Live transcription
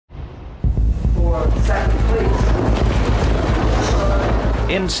for second place.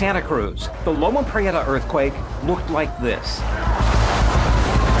 In Santa Cruz, the Loma Prieta earthquake looked like this.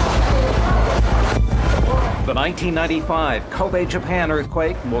 The 1995 Kobe, Japan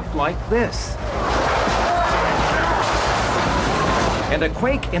earthquake looked like this. And a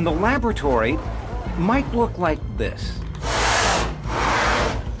quake in the laboratory might look like this.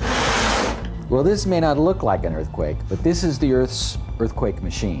 Well, this may not look like an earthquake, but this is the Earth's earthquake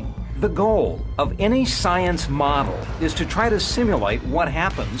machine. The goal of any science model is to try to simulate what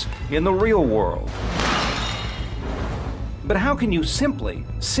happens in the real world. But how can you simply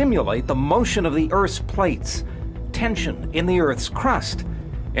simulate the motion of the Earth's plates, tension in the Earth's crust?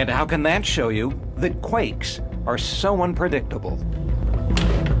 And how can that show you that quakes are so unpredictable?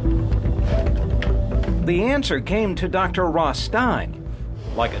 The answer came to Dr. Ross Stein,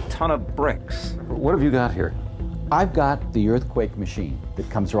 like a ton of bricks. What have you got here? I've got the earthquake machine that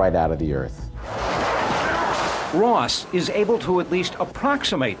comes right out of the Earth. Ross is able to at least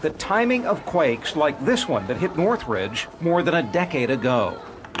approximate the timing of quakes like this one that hit Northridge more than a decade ago.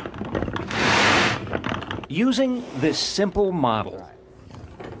 Using this simple model.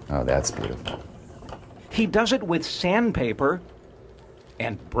 Oh, that's beautiful. He does it with sandpaper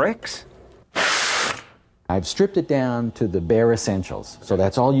and bricks. I've stripped it down to the bare essentials, so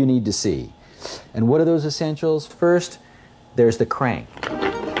that's all you need to see. And what are those essentials? First, there's the crank.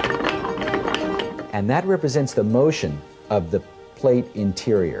 And that represents the motion of the plate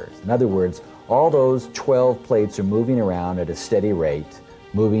interiors. In other words, all those 12 plates are moving around at a steady rate,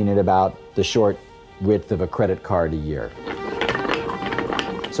 moving at about the short width of a credit card a year.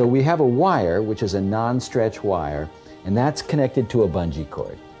 So we have a wire, which is a non-stretch wire, and that's connected to a bungee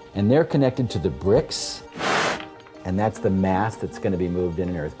cord. And they're connected to the bricks, and that's the mass that's going to be moved in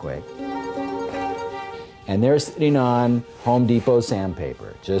an earthquake. And they're sitting on Home Depot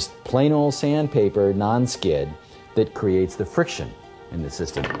sandpaper, just plain old sandpaper, non-skid, that creates the friction in the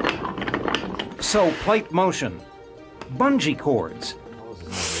system. So plate motion, bungee cords,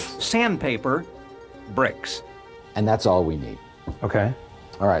 sandpaper, bricks. And that's all we need. Okay.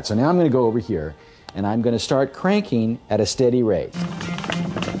 All right, so now I'm going to go over here, and I'm going to start cranking at a steady rate.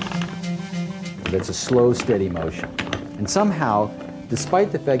 That's a slow, steady motion. And somehow,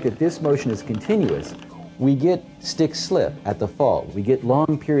 despite the fact that this motion is continuous, we get stick-slip at the fault. We get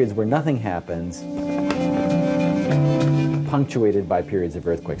long periods where nothing happens, punctuated by periods of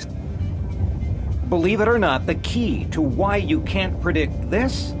earthquakes. Believe it or not, the key to why you can't predict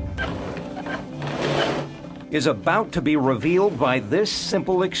this is about to be revealed by this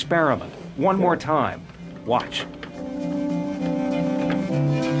simple experiment. One more time. Watch.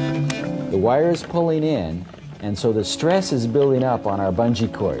 The wire is pulling in, and so the stress is building up on our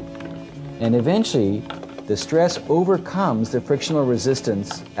bungee cord. And eventually, the stress overcomes the frictional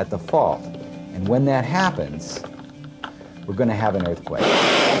resistance at the fault. And when that happens, we're going to have an earthquake.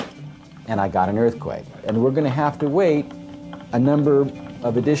 And I got an earthquake. And we're going to have to wait a number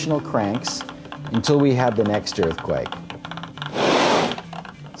of additional cranks until we have the next earthquake.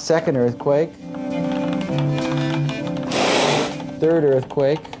 Second earthquake. Third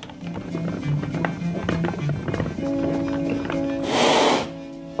earthquake.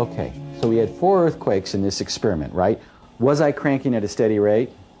 Okay, so we had 4 earthquakes in this experiment, right? Was I cranking at a steady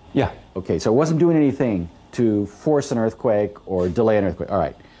rate? Yeah. Okay, so I wasn't doing anything to force an earthquake or delay an earthquake. All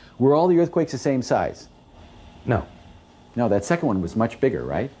right. Were all the earthquakes the same size? No. No, that second one was much bigger,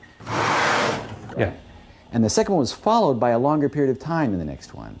 right? Yeah. And the second one was followed by a longer period of time than the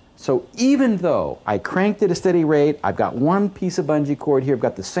next one. So even though I cranked at a steady rate, I've got one piece of bungee cord here, I've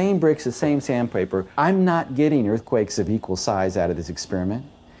got the same bricks, the same sandpaper, I'm not getting earthquakes of equal size out of this experiment.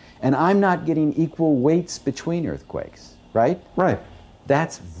 And I'm not getting equal weights between earthquakes, right? Right.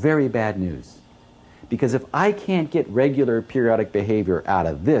 That's very bad news. Because if I can't get regular periodic behavior out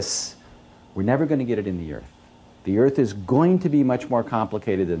of this, we're never going to get it in the Earth. The Earth is going to be much more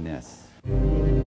complicated than this.